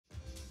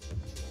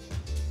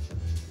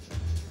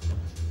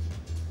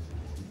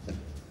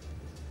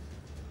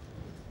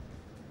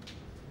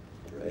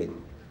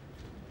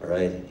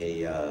right.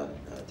 Hey,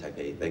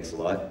 Taipei, thanks a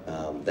lot.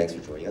 Thanks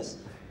for joining us.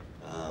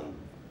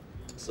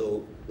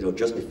 So,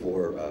 just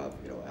before,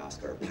 I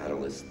ask our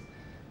panelists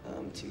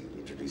to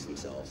introduce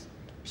themselves,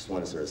 I just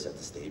want to sort of set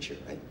the stage here,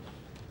 right?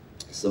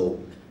 So,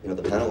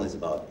 the panel is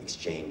about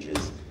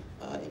exchanges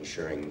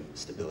ensuring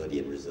stability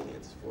and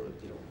resilience for,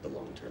 the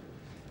long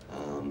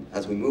term.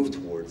 As we move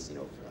towards,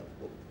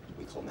 what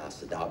we call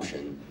mass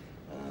adoption,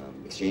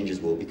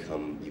 exchanges will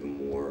become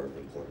even more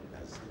important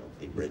as,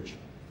 they bridge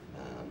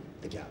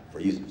the gap for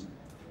users.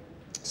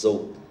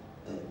 So,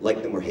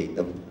 like them or hate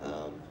them,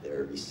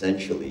 they're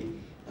essentially,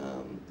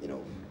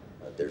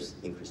 there's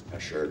increased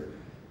pressure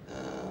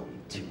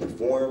to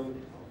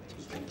perform, to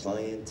be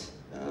compliant,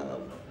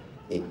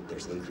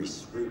 there's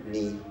increased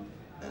scrutiny,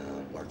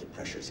 market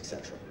pressures,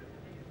 etc.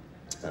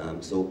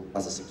 So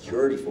as a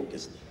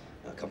security-focused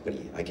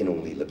company, I can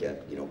only look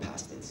at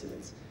past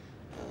incidents,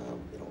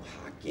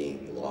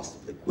 hacking, loss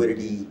of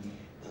liquidity,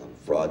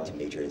 fraud to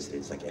major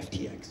incidents like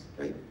FTX,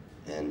 right?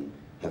 And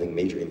having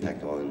major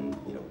impact on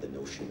the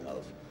notion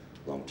of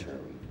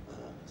long-term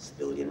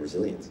stability and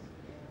resilience.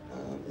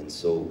 And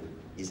so,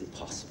 is it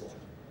possible?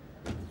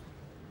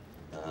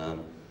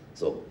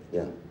 So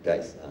yeah,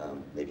 guys,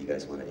 maybe you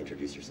guys want to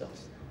introduce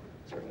yourselves,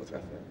 starting with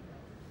Raphael.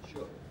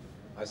 Sure.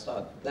 I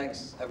start.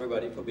 Thanks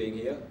everybody for being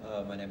here.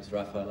 My name is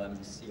Raphael. I'm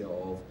the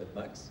CEO of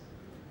BitMax.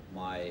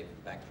 My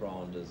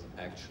background is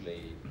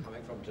actually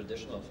coming from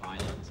traditional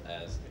finance,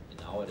 as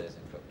nowadays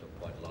in crypto,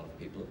 quite a lot of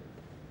people.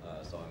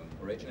 So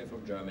I'm originally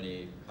from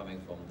Germany,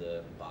 coming from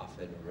the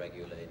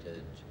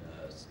BaFin-regulated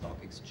stock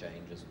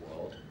exchanges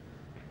world.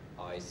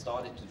 I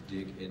started to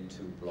dig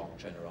into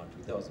blockchain around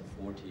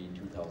 2014,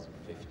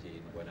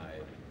 2015, when I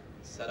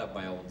set up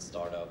my own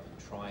startup,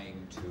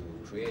 trying to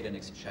create an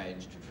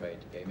exchange to trade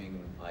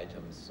gaming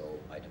items, so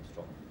items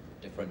from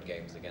different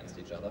games against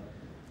each other.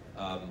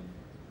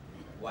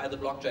 While the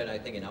blockchain, I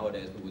think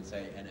nowadays we would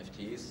say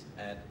NFTs,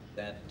 at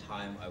that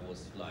time I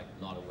was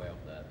not aware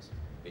of that,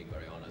 being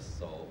very honest,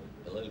 so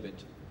a little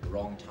bit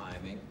wrong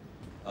timing.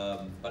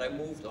 But I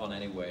moved on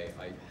anyway.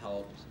 I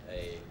helped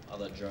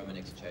other German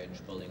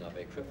exchange building up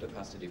a crypto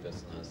custody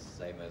business,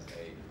 same as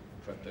a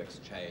crypto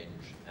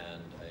exchange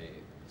and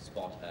a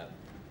spot app.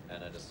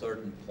 And at a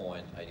certain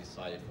point, I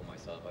decided for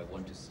myself I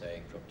want to stay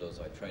in crypto,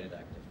 so I traded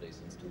actively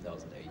since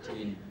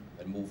 2018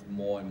 and moved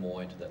more and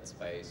more into that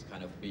space,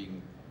 kind of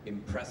being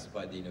impressed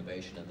by the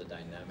innovation and the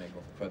dynamic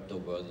of crypto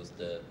versus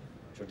the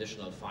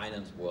traditional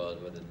finance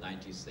world, where the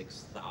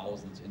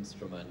 96,000th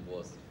instrument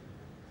was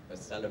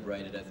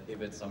celebrated as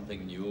if it's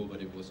something new,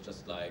 but it was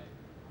just like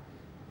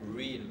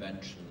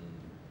reinvention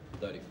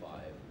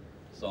 35.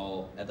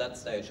 So at that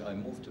stage, I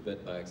moved to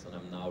BitMax, and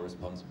I'm now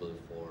responsible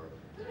for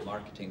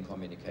marketing,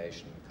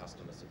 communication,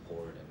 customer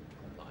support,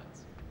 and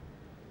compliance.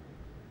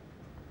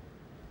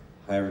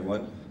 Hi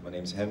everyone, my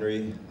name is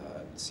Henry,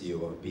 I'm the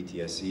CEO of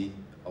BTSE,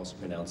 also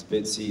pronounced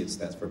BITSE. It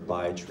stands for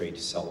Buy, Trade,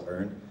 Sell,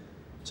 Earn.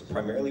 So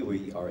primarily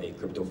we are a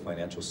crypto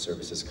financial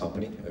services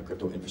company, a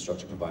crypto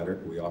infrastructure provider.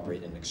 We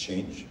operate an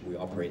exchange, we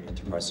operate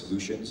enterprise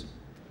solutions,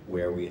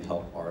 where we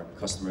help our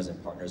customers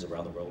and partners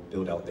around the world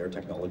build out their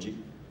technology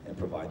and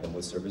provide them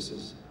with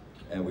services.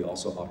 And we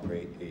also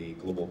operate a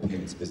global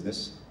payments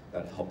business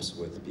that helps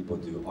with people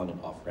do on and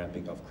off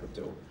ramping of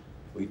crypto.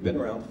 We've been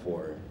around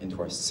into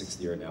our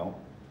 6th year now,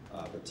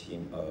 a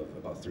team of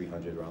about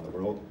 300 around the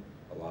world,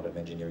 a lot of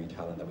engineering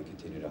talent that we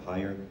continue to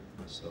hire.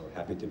 So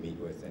happy to meet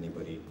with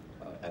anybody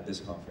at this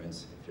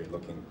conference if you're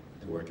looking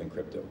to work in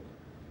crypto.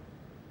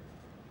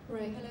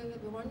 Right, hello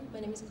everyone, my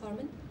name is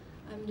Carmen.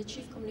 I'm the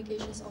Chief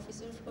Communications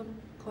Officer from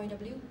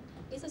CoinW.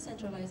 It's a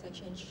centralized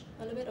exchange.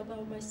 A little bit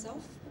about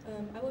myself.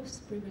 I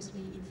was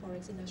previously in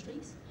Forex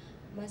industries.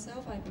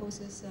 Myself, I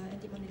possess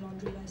anti-money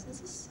laundering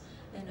licenses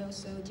and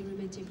also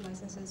derivative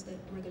licenses that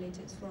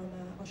regulated from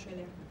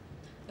Australia.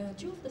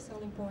 Two of the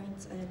selling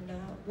points and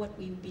what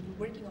we've been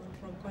working on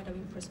from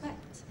CoinW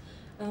perspective.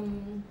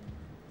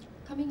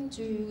 Coming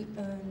to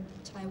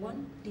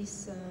Taiwan,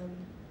 this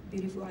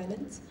beautiful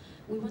island,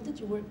 we wanted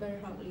to work very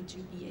hardly to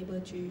be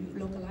able to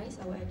localize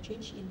our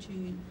exchange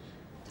into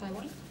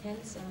Taiwan.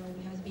 Hence,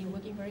 we have been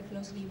working very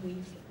closely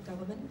with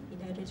government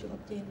in order to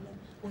obtain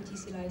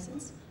OTC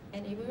license,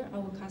 enable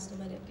our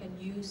customer that can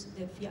use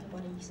the fiat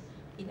monies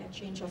in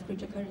exchange of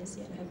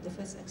cryptocurrency and have the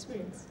first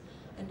experience.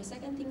 And the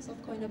second thing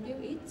of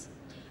CoinW is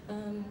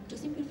to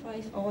simplify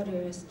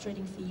orders,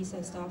 trading fees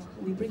and stuff,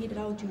 we bring it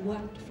down to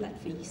one flat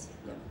fees.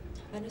 Yeah.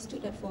 I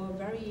understood that for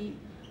very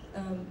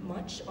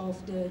much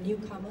of the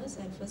newcomers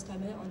and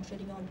first-timer on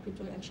trading on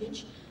crypto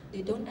exchange,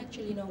 they don't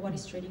actually know what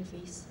is trading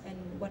fees and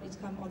what is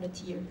come on a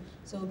tier.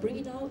 So bring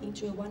it down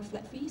into one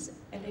flat fees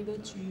and able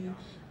to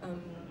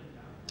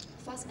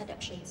fast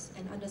adaptations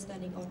and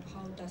understanding on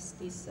how does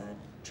this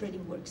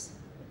trading works.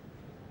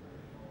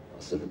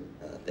 Awesome,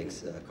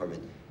 thanks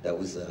Carmen. That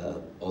was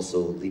also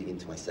leading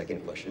into my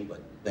second question,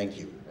 but thank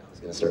you. I was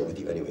going to start with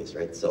you anyways,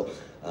 right? So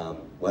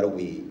why don't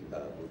we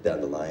move down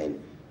the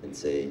line and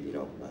say,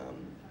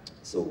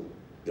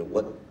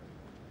 what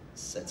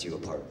sets you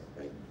apart,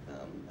 right,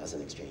 as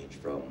an exchange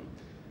from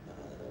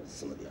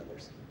some of the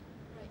others?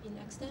 Right, in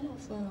extent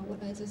of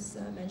what I just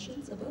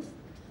mentioned above,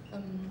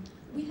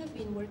 We have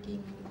been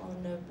working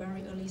on a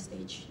very early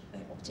stage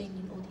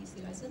obtaining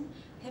OTC license.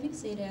 Having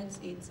said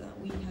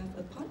that, we have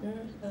a partner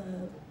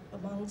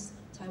amongst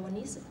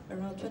Taiwanese,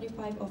 around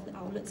 25 of the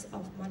outlets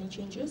of money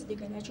changers. They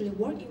can actually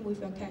work in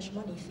with your cash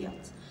money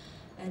fiat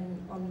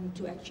and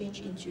to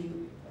exchange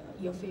into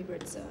your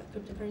favorite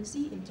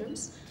cryptocurrency in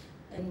terms,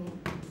 and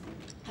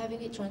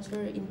having it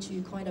transfer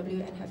into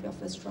CoinW and have your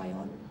first try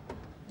on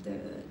the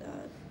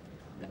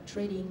like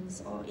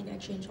tradings or in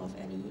exchange of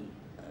any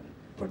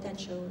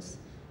potentials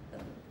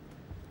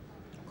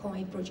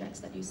coin projects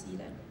that you see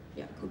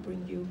that could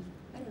bring you,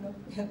 I don't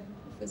know,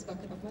 first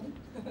bucket of money.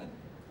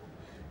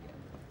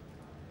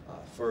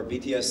 For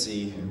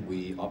BTSC,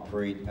 we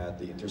operate at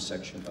the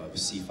intersection of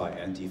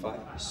CeFi and DeFi.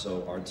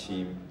 So our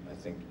team, I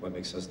think what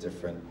makes us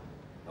different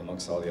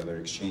amongst all the other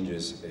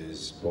exchanges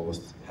is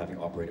both having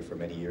operated for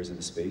many years in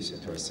the space,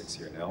 into our 6th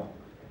year now,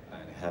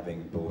 and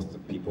having both the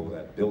people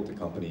that built the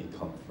company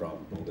come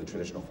from both the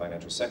traditional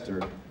financial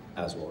sector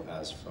as well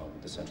as from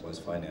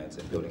decentralized finance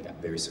and building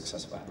very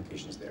successful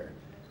applications there.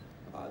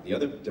 The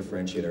other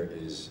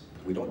differentiator is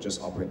we don't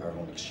just operate our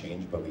own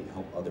exchange, but we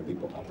help other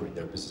people operate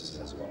their businesses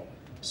as well.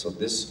 So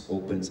this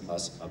opens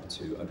us up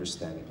to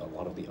understanding a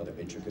lot of the other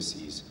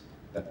intricacies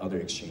that other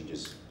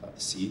exchanges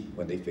see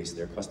when they face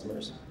their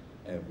customers.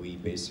 And we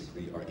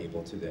basically are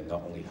able to then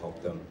not only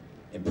help them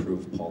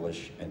improve,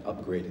 polish, and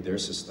upgrade their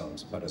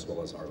systems, but as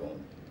well as our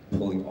own,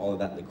 pulling all of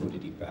that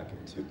liquidity back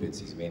into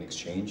BitSe's main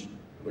exchange,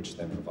 which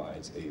then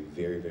provides a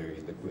very, very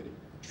liquid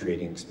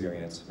trading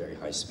experience, very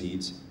high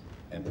speeds,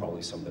 and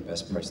probably some of the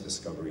best price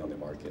discovery on the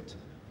market.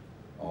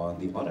 On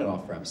the on and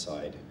off ramp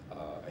side,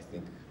 I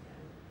think,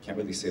 can't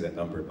really say that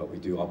number, but we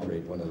do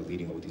operate one of the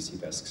leading OTC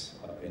desks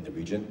in the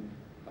region,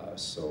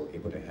 so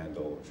able to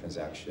handle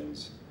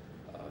transactions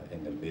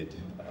in the mid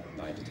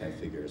 9 to 10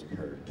 figures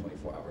per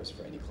 24 hours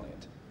for any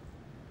client.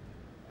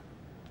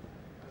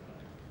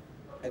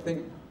 I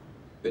think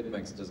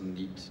BitMEX doesn't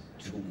need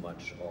too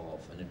much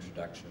of an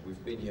introduction.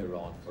 We've been here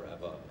around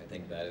forever. I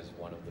think that is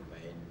one of the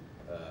main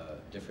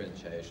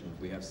differentiations.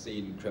 We have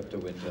seen crypto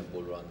winter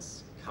bull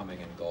runs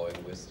coming and going.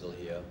 We're still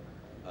here.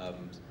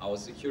 Our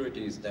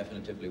security is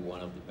definitively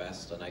one of the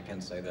best, and I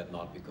can say that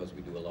not because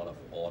we do a lot of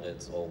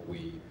audits or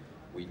we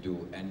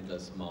do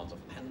endless amounts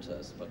of pen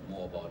tests, but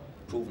more about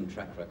proven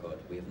track record.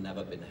 We have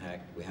never been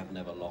hacked. We have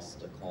never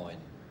lost a coin.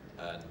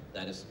 And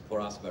that is,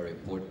 for us, very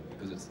important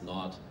because it's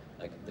not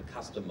like the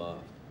customer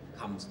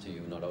comes to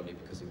you not only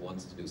because he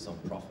wants to do some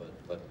profit,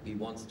 but he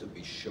wants to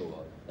be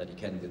sure that he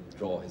can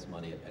withdraw his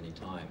money at any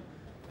time.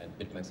 And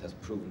BitMEX has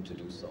proven to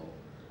do so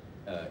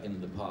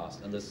in the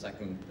past. And the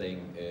second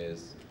thing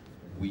is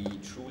we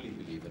truly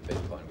believe in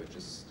Bitcoin, which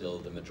is still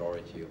the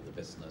majority of the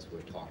business.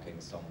 We're talking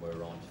somewhere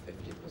around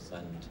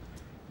 50%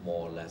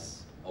 more or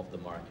less of the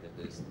market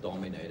is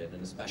dominated,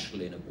 and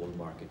especially in a bull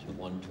market, you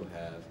want to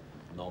have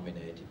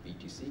nominated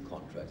BTC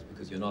contracts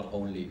because you're not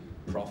only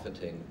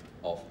profiting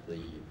off the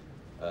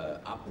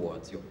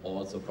upwards, you're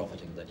also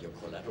profiting that your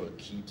collateral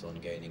keeps on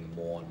gaining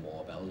more and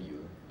more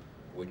value,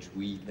 which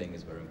we think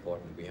is very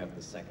important. We have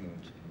the second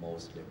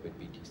most liquid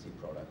BTC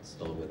product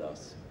still with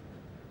us.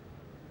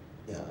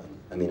 Yeah,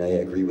 I mean, I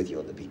agree with you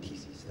on the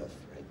BTC stuff,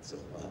 right? So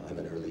I'm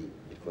an early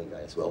Bitcoin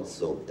guy as well,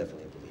 so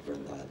definitely a believer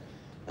in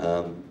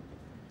that.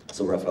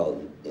 So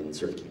Rafael, in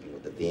sort of keeping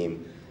with the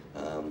theme,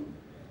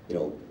 you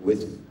know,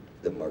 with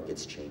the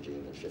markets changing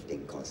and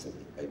shifting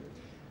constantly, right?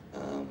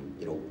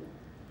 You know,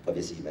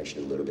 obviously you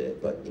mentioned a little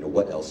bit, but you know,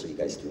 what else are you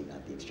guys doing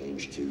at the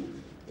exchange to,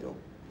 you know,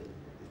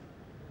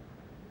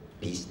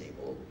 be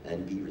stable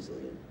and be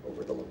resilient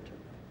over the long term?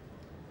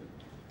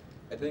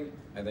 I think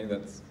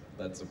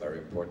that's a very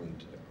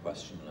important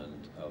question,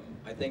 and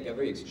I think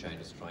every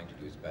exchange is trying to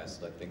do its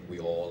best. I think we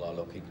all are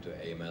looking to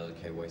AML,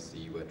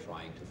 KYC. We're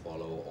trying to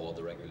follow all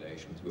the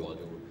regulations. We all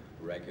do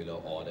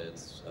regular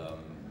audits.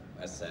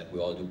 As said, we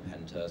all do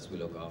pen tests. We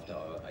look after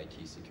our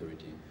IT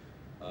security.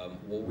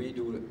 What we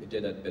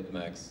did at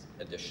BitMEX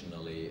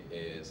additionally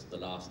is the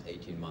last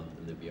 18 months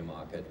in the bear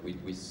market,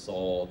 we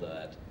saw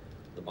that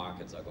the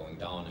markets are going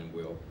down, and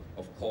we're,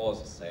 of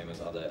course, same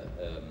as other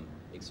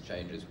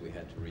exchanges, we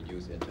had to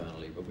reduce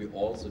internally, but we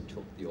also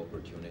took the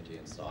opportunity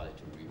and started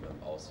to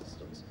revamp our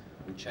systems.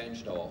 We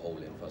changed our whole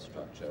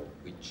infrastructure.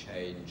 We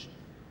changed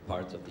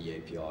parts of the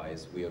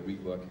APIs. We are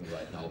reworking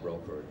right now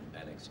broker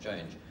and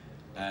exchange.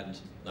 And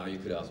now you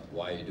could ask,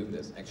 why are you doing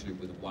this? Actually,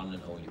 with one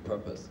and only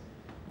purpose.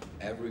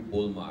 Every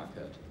bull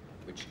market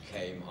which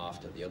came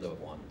after the other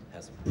one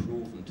has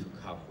proven to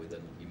come with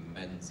an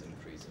immense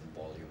increase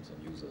in volumes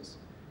and users.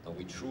 And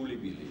we truly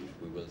believe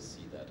we will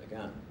see that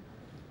again.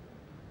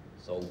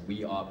 So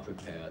we are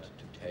prepared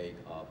to take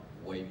up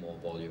way more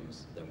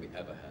volumes than we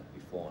ever had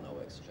before on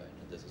our exchange.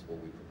 And this is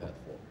what we prepared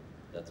for.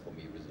 That's for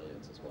me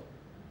resilience as well.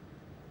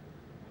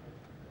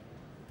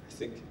 I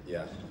think,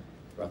 yeah,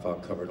 Rafael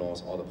covered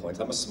almost all the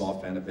points. I'm a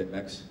small fan of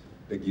BitMEX,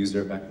 big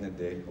user back in the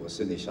day. 我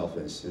是你小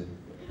粉丝.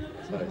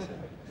 That's what I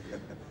said.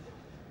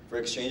 For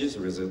exchanges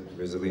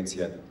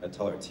resiliency, I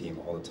tell our team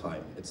all the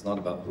time, it's not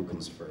about who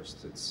comes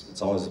first.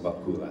 It's always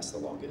about who lasts the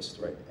longest,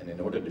 right? And in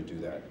order to do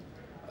that,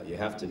 you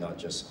have to not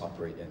just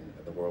operate in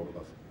the world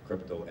of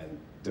crypto and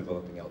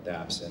developing out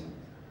dApps and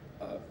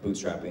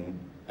bootstrapping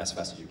as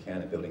fast as you can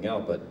and building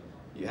out, but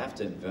you have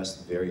to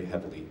invest very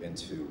heavily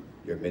into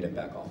your mid and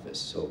back office.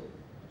 So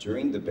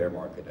during the bear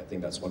market, I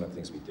think that's one of the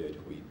things we did.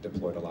 We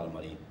deployed a lot of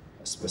money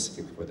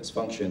specifically for this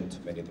function to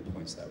many of the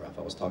points that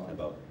Rafa was talking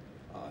about.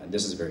 And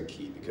this is very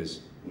key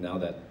because now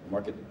that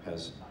market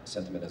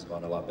sentiment has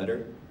gone a lot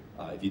better,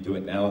 if you do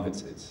it now,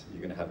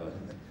 you're going to have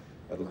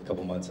a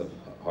couple months of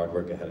hard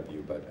work ahead of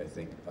you. But I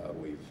think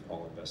we've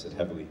all invested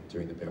heavily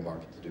during the bear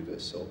market to do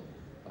this. So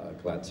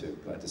glad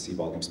to see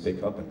volumes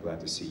pick up and glad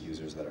to see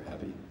users that are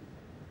happy.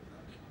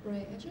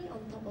 Right. Actually,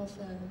 on top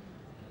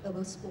of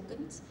our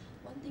spoken,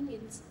 one thing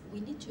is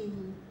we need to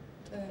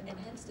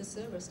enhance the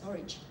server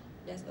storage.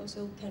 That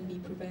also can be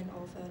prevent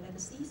of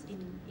latencies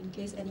in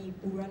case any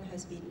bull run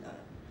has been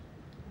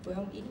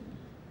whelmed in,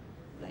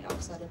 like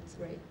out sudden,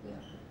 right? Yeah.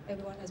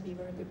 Everyone has been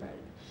very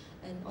prepared.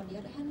 And on the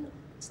other hand,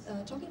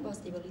 talking about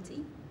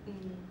stability,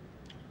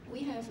 we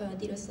have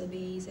data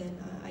surveys and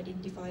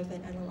identify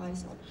and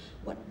analyze on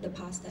what the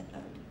past that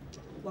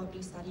what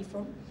we study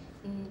from.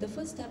 The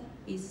first step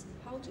is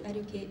how to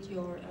educate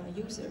your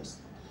users.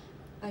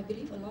 I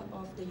believe a lot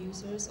of the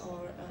users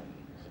are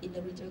in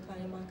the retail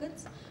client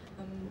markets.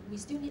 We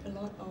still need a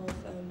lot of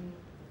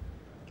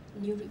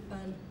new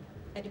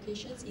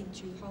educations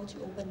into how to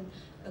open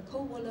a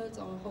cold wallet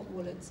or hot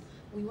wallets.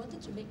 We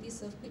wanted to make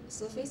this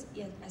surface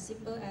as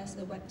simple as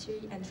the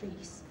Web3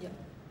 entries. Yeah.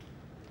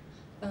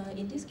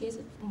 In this case,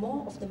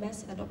 more of the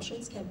mass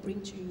adoptions can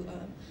bring to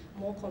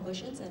more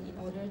conversions, and in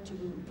order to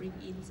bring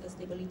in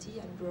stability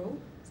and growth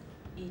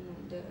in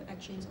the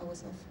exchange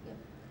ourselves. Yeah.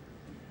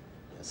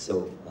 Yeah,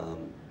 so,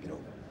 you know,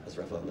 as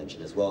Rafael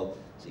mentioned as well,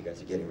 so you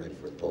guys are getting ready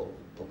for the bull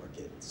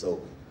market.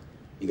 So,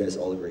 you guys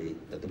all agree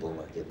that the bull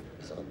market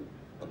is on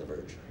the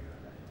verge?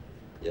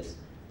 Yes?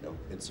 No?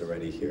 It's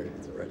already here.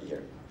 It's already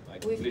here.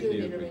 We've built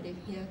it already.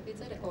 Yeah,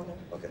 it's at the corner.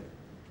 Okay.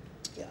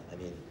 Yeah, I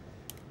mean,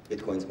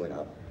 Bitcoin's going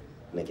up,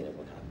 making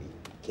everyone happy.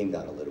 Came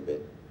down a little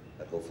bit,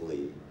 but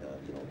hopefully,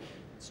 you know,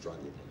 it's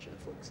drawing the attention of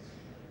folks.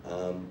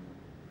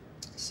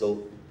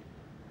 So,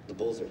 the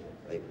bulls are here,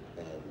 right?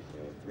 And you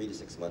know, 3 to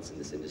 6 months in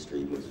this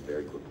industry moves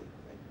very quickly,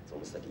 right? It's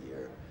almost like a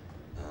year.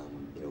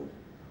 You know,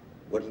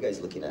 what are you guys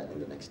looking at in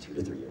the next 2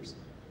 to 3 years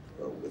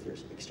with your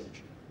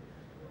exchange?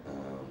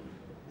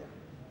 Yeah.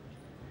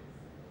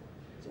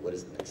 So what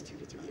does the next 2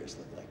 to 3 years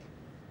look like?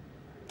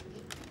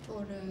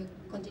 For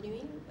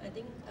continuing, I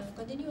think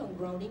continue on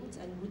grounding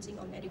and rooting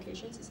on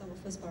education is our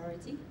first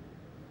priority.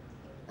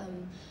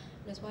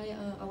 That's why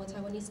our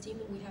Taiwanese team,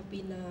 we have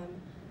been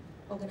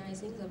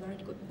organizing a very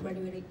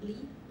gradually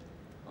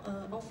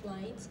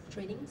offline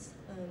trainings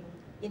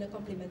in a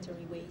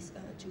complementary ways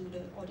to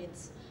the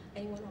audience.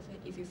 Any one of it,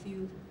 if you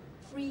feel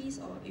free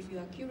or if you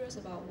are curious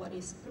about what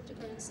is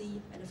cryptocurrency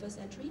and the first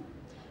entry,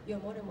 you're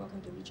more than welcome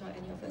to reach out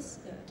any of us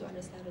to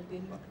understand a little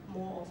bit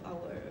more of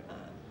our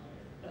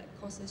like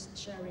courses,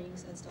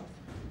 sharings and stuff.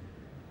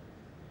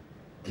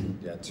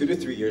 Yeah, 2 to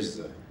 3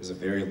 years is a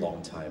very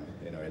long time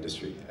in our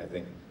industry. I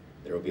think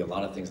there will be a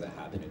lot of things that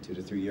happen in 2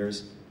 to 3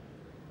 years.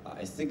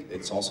 I think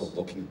it's also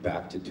looking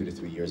back to 2 to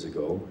 3 years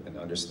ago and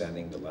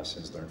understanding the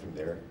lessons learned from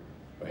there,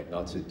 right?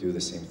 Not to do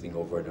the same thing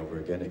over and over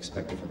again,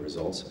 expect different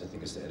results. I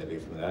think it's to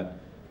innovate from that.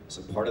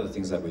 So part of the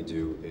things that we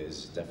do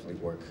is definitely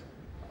work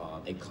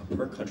on a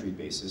per country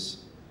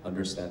basis,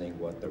 understanding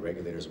what the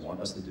regulators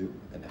want us to do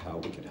and how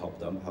we can help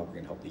them, how we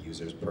can help the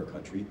users per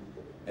country,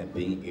 and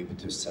being able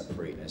to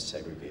separate and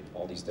segregate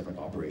all these different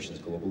operations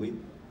globally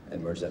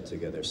and merge that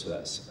together so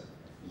that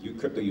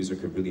crypto user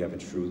could really have a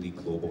truly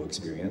global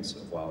experience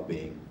while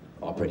being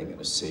operating in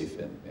a safe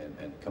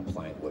and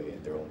compliant way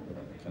in their own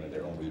kind of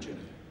their own region.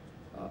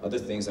 Other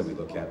things that we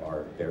look at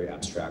are very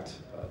abstract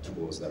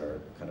tools that are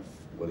kind of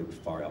really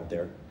far out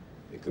there.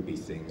 It could be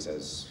things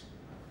as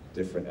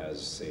different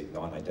as, say,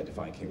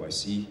 non-identifying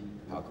KYC.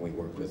 How can we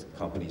work with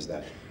companies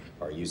that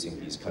are using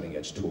these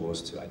cutting-edge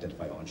tools to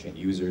identify on-chain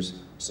users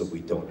so we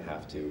don't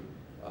have to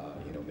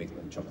you know, make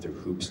them jump through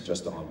hoops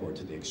just to onboard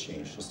to the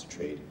exchange, just to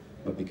trade,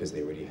 but because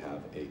they already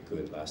have a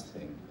good,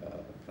 lasting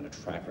kind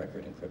of track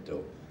record in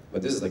crypto.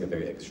 But this is like a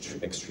very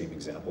extreme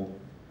example,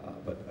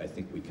 but I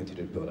think we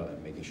continue to build out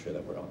and making sure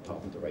that we're on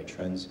top of the right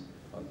trends,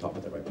 on top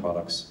of the right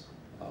products,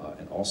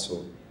 and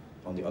also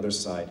on the other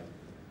side,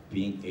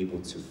 being able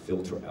to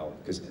filter out,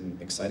 because in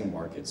exciting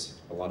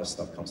markets, a lot of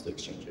stuff comes to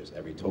exchanges.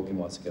 Every token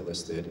wants to get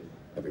listed,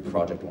 every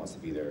project wants to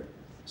be there.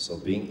 So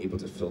being able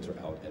to filter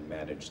out and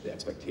manage the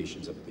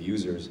expectations of the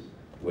users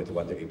with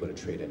what they're able to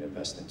trade and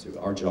invest into.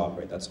 Our job,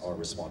 right, that's our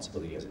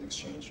responsibility as an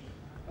exchange.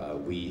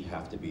 We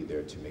have to be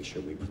there to make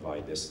sure we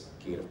provide this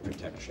gate of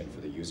protection for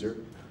the user.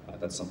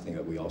 That's something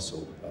that we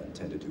also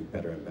intend to do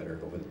better and better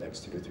over the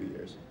next 2 to 3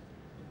 years.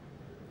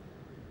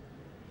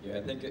 Yeah,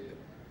 I think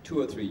 2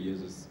 or 3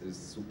 years is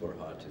super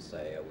hard to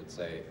say. I would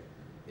say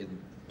in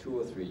 2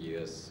 or 3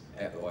 years,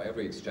 or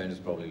every exchange is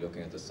probably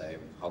looking at the same,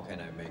 how can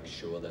I make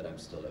sure that I'm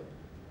still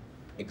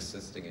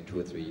existing in 2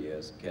 or 3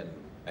 years, can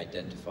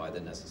identify the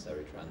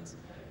necessary trends.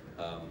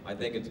 I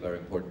think it's very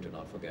important to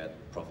not forget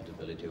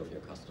profitability of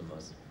your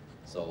customers.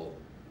 So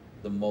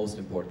the most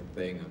important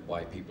thing and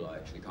why people are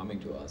actually coming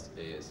to us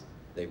is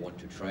they want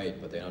to trade,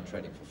 but they're not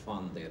trading for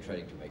fun, they are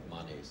trading to make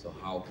money. So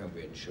how can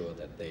we ensure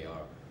that they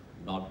are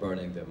not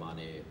burning their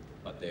money,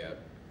 but they are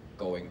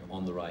going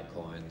on the right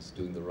coins,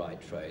 doing the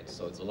right trades.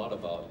 So it's a lot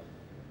about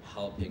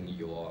helping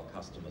your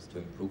customers to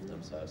improve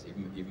themselves.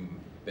 Even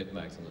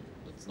BitMEX, and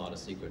it's not a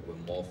secret, we're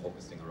more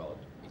focusing around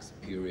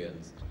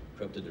experienced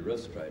crypto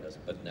derivatives traders,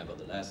 but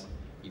nevertheless,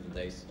 even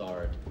they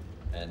start,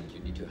 and you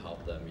need to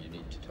help them, you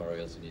need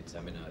tutorials, you need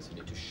seminars, you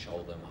need to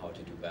show them how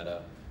to do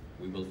better.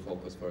 We will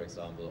focus, for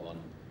example, on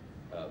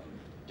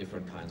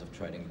different kinds of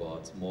trading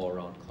boards, more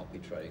around copy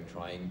trading,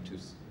 trying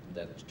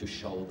to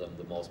show them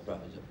the most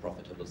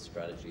profitable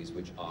strategies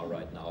which are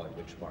right now in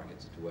which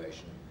market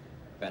situation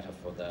better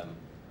for them.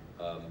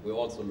 We're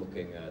also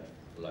looking at,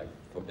 like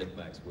for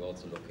BitMEX, we're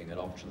also looking at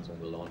options,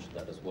 and we'll launch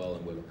that as well,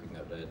 and we're looking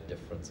at a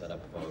different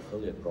setup of our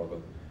affiliate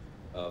program.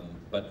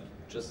 But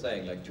just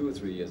saying, like 2 or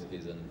 3 years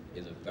is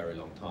a very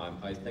long time.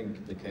 I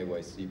think the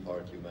KYC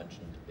part you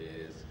mentioned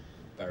is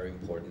very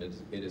important.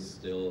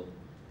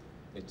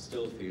 It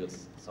still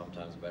feels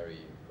sometimes very,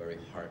 very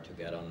hard to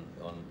get on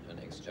an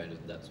exchange,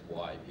 and that's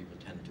why people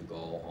tend to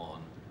go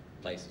on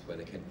places where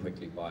they can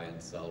quickly buy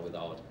and sell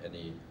without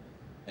any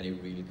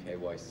real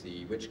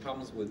KYC, which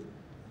comes with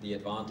the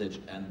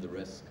advantage and the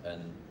risk.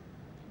 And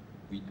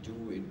we do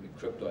in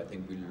crypto, I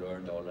think we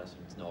learned our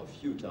lessons now a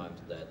few times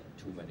that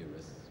too many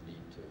risks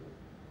lead to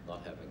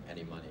not having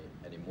any money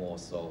anymore.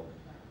 So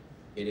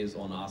it is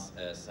on us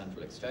as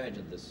central exchange,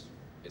 and this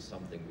is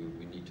something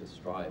we need to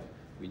strive.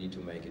 We need to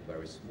make it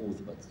very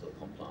smooth but still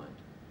compliant.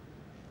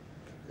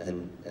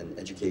 And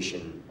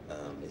education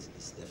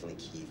is definitely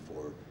key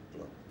for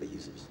the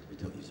users,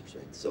 retail users,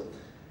 right? So,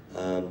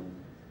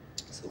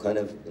 so kind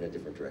of in a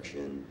different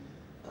direction,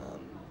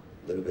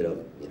 a little bit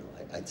of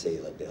I'd say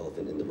like the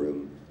elephant in the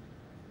room.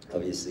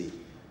 Obviously,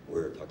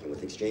 we're talking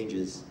with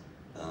exchanges.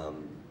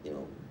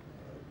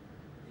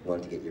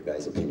 Wanted to get your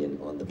guys' opinion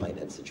on the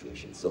Binance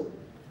situation. So,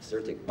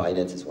 Certic,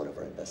 Binance is one of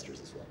our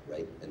investors as well,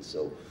 right? And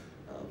so,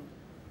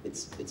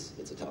 it's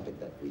a topic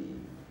that we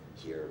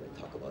hear and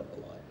talk about a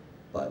lot.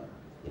 But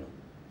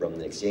from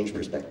the exchange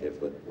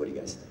perspective, what do you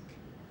guys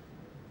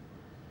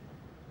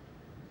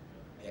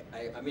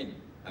think? I mean,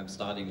 I'm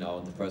starting now,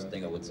 and the first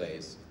thing I would say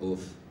is,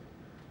 oof.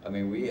 I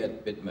mean, we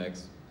at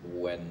BitMEX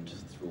went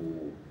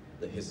through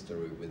the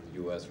history with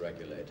US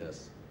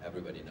regulators.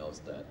 Everybody knows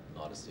that,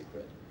 not a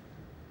secret.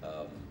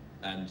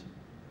 And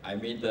I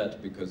mean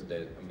that because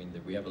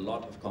we have a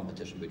lot of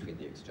competition between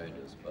the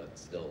exchanges, but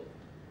still,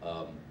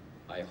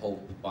 I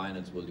hope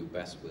Binance will do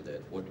best with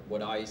it.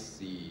 What I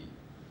see,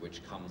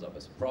 which comes up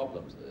as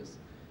problems, is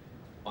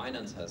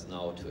Binance has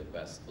now to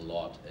invest a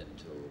lot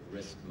into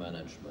risk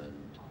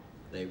management.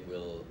 They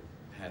will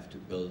have to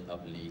build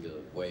up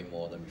legal way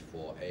more than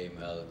before,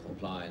 AML,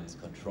 compliance,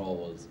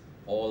 controls,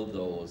 all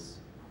those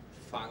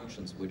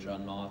functions which are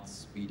not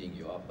speeding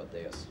you up, but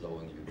they are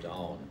slowing you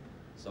down.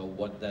 So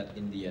what that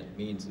in the end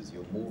means is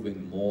you're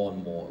moving more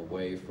and more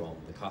away from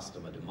the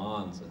customer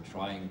demands and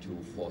trying to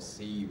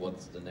foresee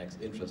what's the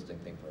next interesting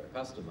thing for your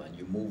customer, and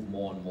you move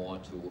more and more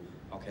to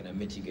how can I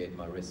mitigate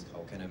my risk,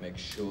 how can I make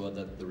sure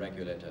that the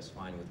regulator is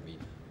fine with me,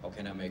 how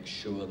can I make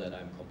sure that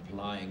I'm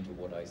complying to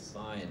what I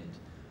signed.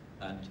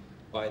 And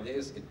by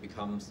this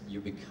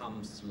you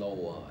become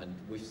slower, and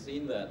we've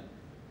seen that.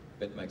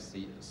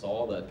 BitMEX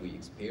saw that, we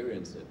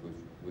experienced it,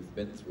 we've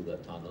been through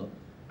that tunnel.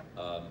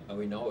 And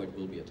we know it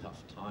will be a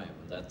tough time.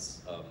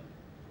 That's,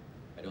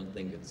 I don't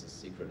think it's a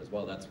secret as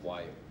well. That's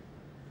why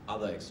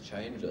other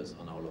exchanges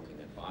are now looking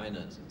at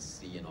Binance and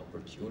see an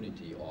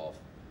opportunity of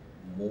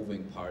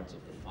moving parts of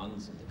the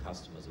funds and the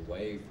customers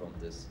away from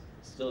this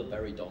still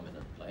very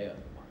dominant player in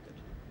the market.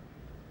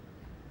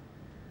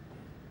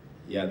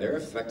 Yeah, their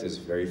effect is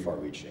very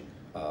far-reaching.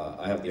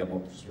 I have the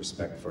utmost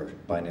respect for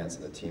Binance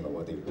and the team and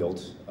what they've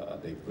built.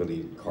 They've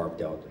really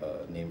carved out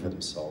a name for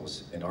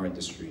themselves in our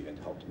industry and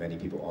helped many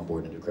people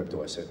onboard into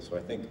crypto. So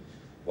I think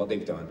what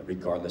they've done,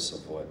 regardless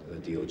of what the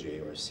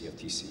DOJ or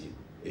CFTC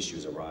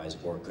issues arise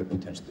or could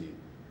potentially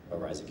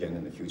arise again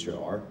in the future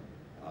are,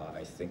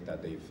 I think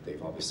that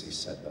they've obviously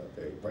set a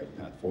very bright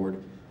path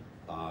forward,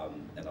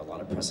 and a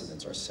lot of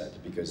precedents are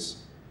set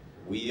because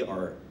we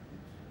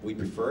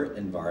prefer an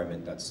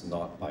environment that's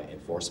not by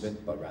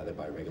enforcement but rather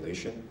by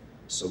regulation.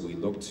 So we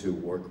look to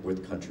work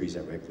with countries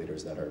and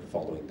regulators that are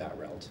following that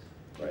route,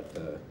 right?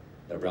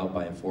 The route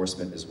by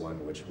enforcement is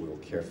one which we'll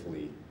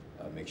carefully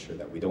make sure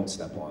that we don't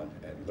step on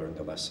and learn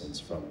the lessons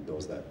from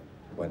those that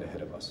went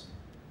ahead of us.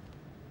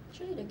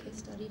 Actually, the case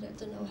study that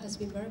turned out has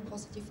been very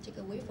positive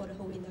takeaway for the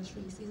whole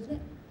industry, isn't it?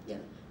 Yeah,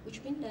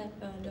 which means that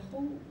the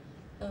whole,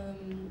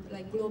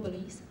 like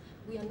globally,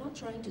 we are not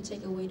trying to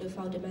take away the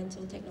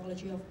fundamental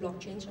technology of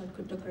blockchain and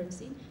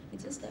cryptocurrency.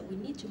 It's just that we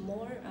need to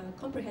more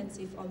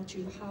comprehensive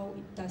onto how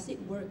does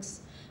it works.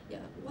 Yeah,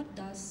 what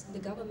does the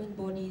government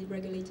body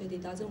regulator they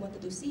doesn't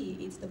want to see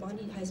is the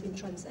money has been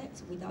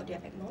transacted without their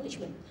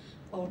acknowledgement,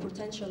 or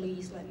potentially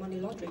it's like money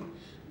laundering.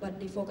 But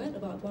they forgot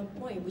about one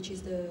point, which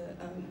is the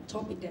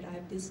topic that I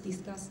have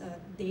discussed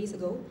days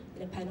ago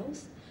in the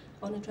panels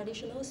on the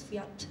traditional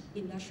fiat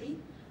industry.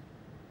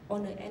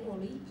 on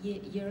an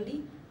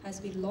yearly, has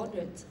been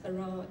laundered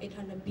around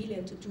 800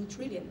 billion to 2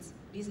 trillion.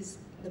 This is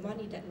the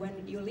money that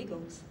went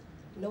illegals.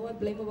 No one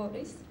blame about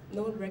this,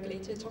 no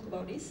regulator talk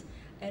about this,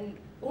 and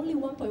only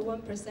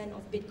 1.1%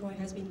 of Bitcoin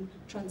has been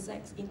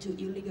transacted into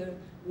illegal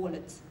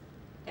wallets.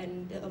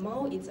 And the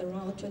amount is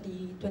around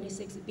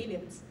 26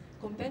 billions.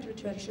 Compared to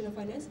traditional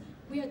finance,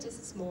 we are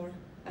just small.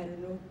 I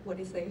don't know what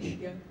to say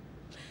here.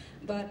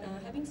 But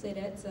having said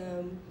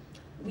that,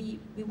 we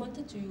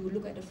wanted to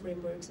look at the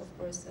frameworks, of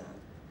course.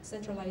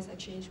 Centralized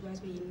exchange has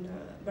been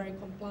very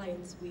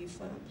compliant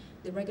with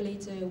the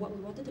regulator. What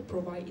we wanted to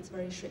provide is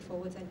very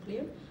straightforward and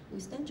clear. We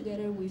stand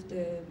together with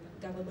the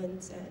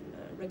government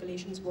and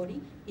regulations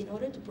body in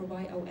order to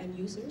provide our end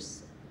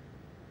users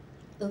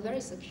a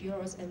very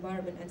secure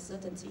environment and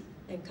certainty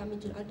and come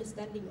into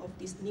understanding of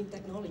these new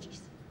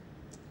technologies,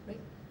 right?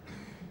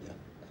 Yeah,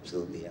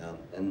 absolutely.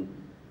 And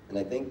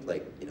I think,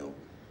 like, you know,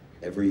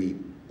 every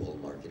bull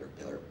market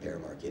or bear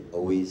market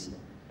always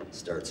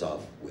starts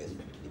off with,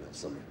 you know,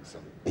 some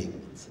big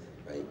incident,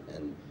 right?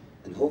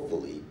 And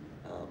hopefully,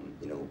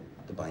 you know,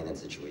 the Binance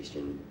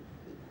situation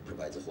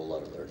provides a whole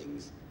lot of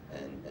learnings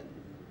and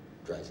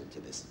drives into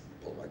this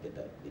bull market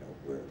that, you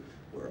know,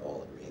 we're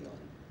all agreeing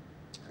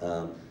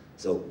on.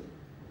 So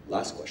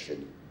last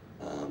question,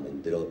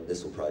 and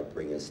this will probably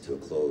bring us to a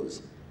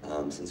close.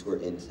 Since we're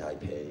in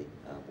Taipei,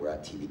 we're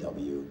at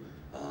TBW.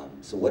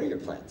 So what are your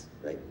plans,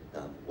 right?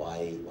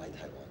 Why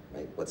Taiwan,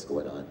 right? What's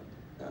going on?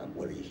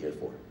 What are you here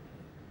for?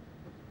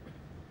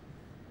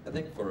 I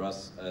think for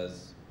us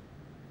as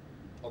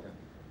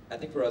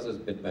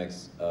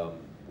BitMEX,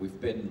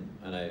 we've been,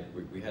 and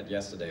we had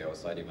yesterday our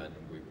side event,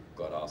 and we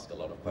got asked a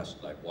lot of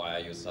questions like, why are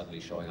you suddenly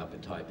showing up in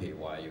Taipei?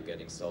 Why are you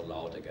getting so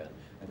loud again?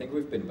 I think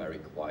we've been very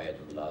quiet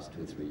in the last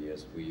 2-3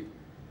 years. We've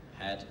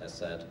had, as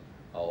said,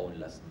 our own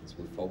lessons.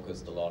 We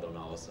focused a lot on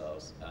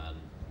ourselves, and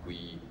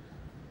we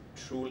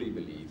truly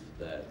believe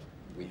that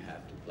we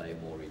have to play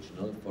more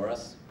regional. For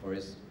us,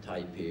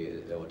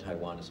 Taipei or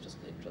Taiwan is just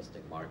an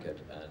interesting market,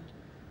 and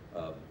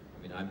I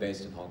mean, I'm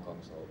based in Hong Kong,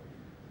 so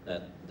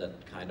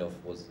that kind of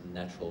was a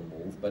natural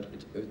move, but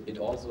it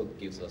also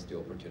gives us the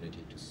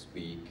opportunity to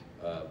speak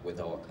with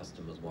our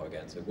customers more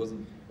again. So it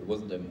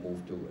wasn't a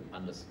move to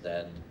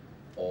understand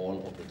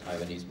all of the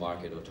Taiwanese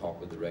market or talk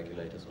with the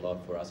regulators a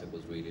lot. For us, it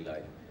was really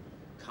like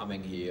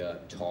coming here,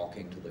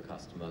 talking to the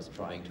customers,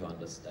 trying to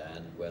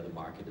understand where the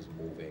market is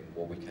moving,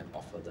 what we can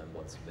offer them,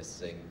 what's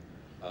missing,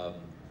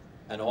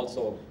 and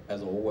also,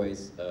 as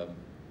always,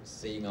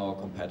 seeing our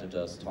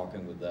competitors,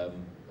 talking with them,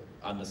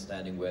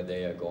 understanding where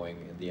they are going.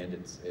 In the end,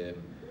 it's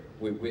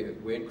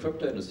we're in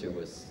crypto industry.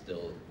 We're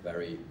still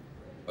very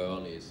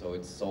early, so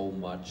it's so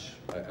much.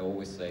 I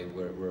always say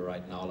we're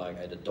right now like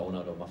at a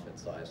donut or muffin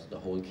size. The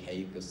whole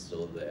cake is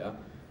still there,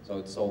 so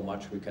it's so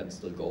much we can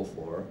still go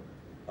for,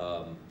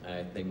 and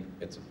I think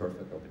it's a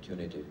perfect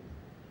opportunity.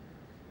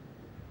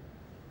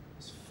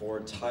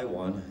 For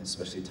Taiwan,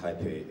 especially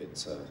Taipei,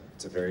 it's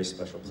a very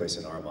special place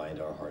in our mind,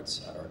 our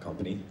hearts, at our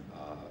company.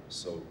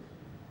 So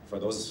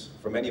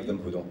for many of them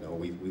who don't know,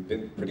 we've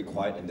been pretty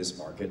quiet in this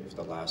market for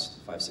the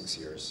last 5-6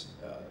 years,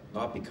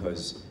 not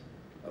because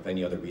of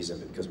any other reason,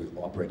 but because we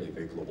operate a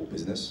very global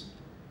business.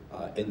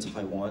 In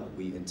Taiwan,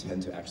 we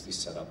intend to actually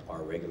set up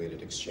our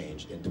regulated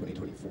exchange in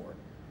 2024.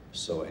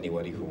 So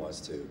anybody who wants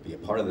to be a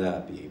part of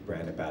that, be a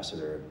brand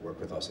ambassador, work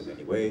with us in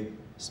any way,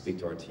 speak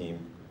to our team,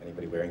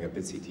 anybody wearing a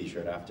BitC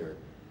t-shirt after.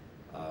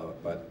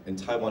 But in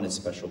Taiwan, it's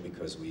special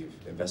because we've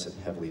invested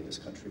heavily in this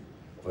country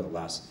over the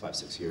last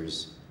 5-6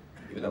 years.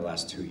 Even the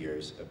last 2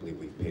 years, I believe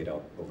we've paid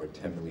out over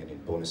 10 million in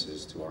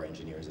bonuses to our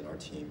engineers and our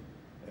team,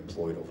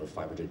 employed over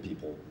 500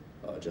 people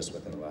just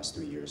within the last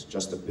 3 years,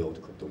 just to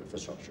build crypto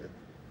infrastructure,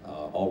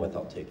 all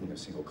without taking a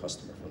single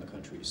customer from the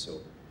country. So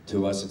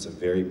to us, it's a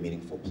very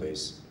meaningful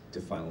place to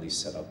finally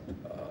set up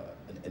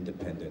an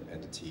independent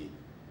entity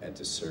and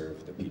to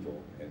serve the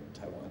people in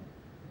Taiwan.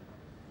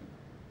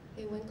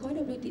 Okay, when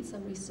CoinW did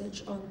some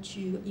research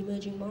onto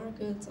emerging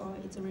markets or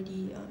it's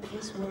already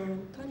first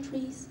world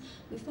countries,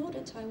 we found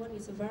that Taiwan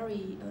is a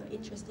very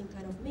interesting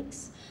kind of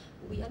mix.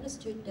 We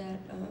understood that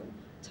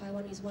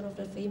Taiwan is one of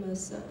the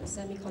famous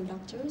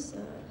semiconductors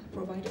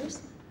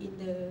providers in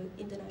the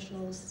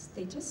international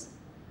status.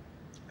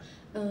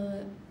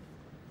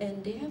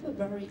 And they have a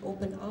very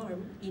open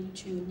arm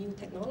into new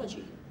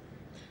technology.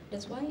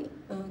 That's why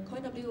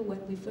CoinW,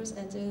 when we first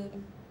entered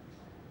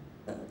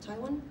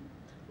Taiwan,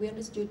 we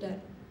understood that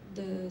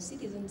the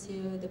citizens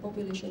here, the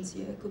populations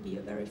here, could be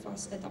a very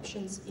fast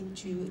adoptions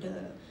into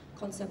the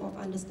concept of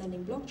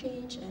understanding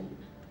blockchain and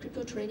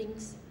crypto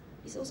tradings.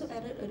 It's also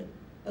added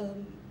a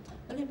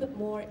little bit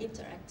more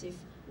interactive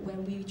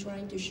when we're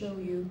trying to show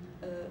you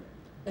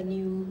a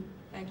new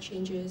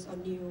exchanges or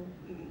new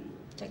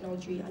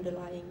technology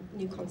underlying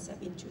new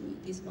concept into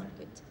this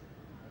market.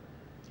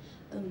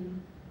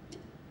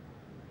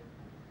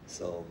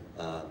 So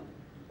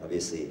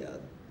obviously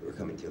we're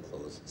coming to a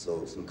close.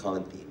 So some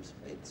common themes,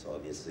 right? So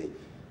obviously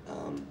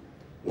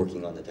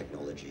working on the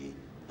technology,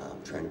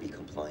 trying to be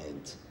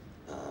compliant,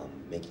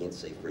 making it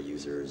safe for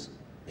users,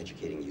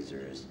 educating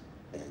users,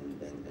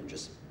 and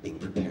just being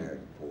prepared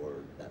for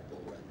that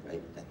bull run,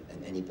 right?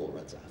 And any bull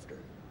runs after.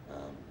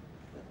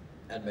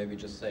 And maybe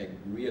just saying,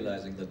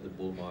 realizing that the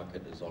bull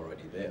market is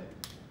already there.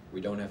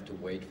 We don't have to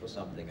wait for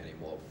something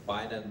anymore.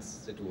 Finance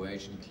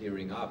situation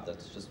clearing up,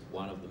 that's just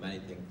one of the many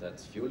things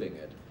that's fueling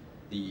it.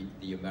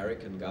 The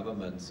American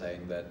government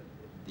saying that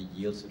the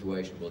yield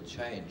situation will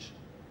change,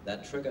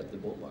 that triggered the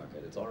bull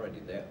market. It's already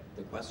there.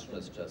 The question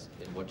is just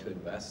in what to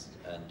invest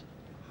and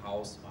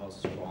how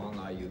strong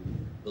are you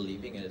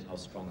believing in it, how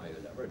strong are you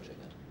leveraging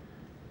it?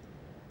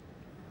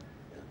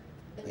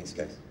 Yeah. Thanks,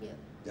 guys. Yeah.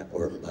 Yeah,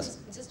 or last.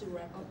 Just to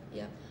wrap up,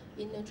 yeah.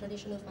 In a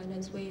traditional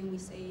finance way, we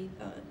say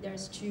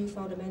there's two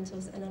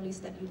fundamentals analysis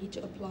that you need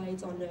to apply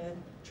on the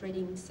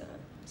trading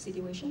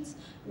situations.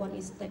 One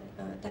is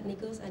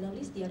technical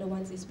analysis, the other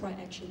one is price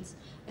actions.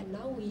 And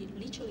now we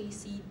literally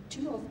see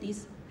two of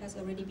these has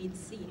already been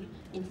seen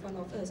in front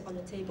of us on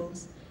the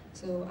tables.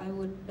 So I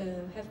would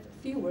have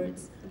a few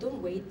words.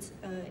 Don't wait.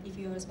 If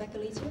you are a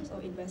speculator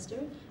or investor,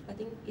 I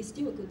think it's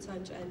still a good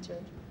time to enter.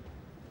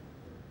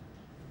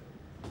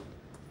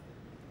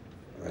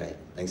 All right.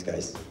 Thanks,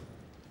 guys.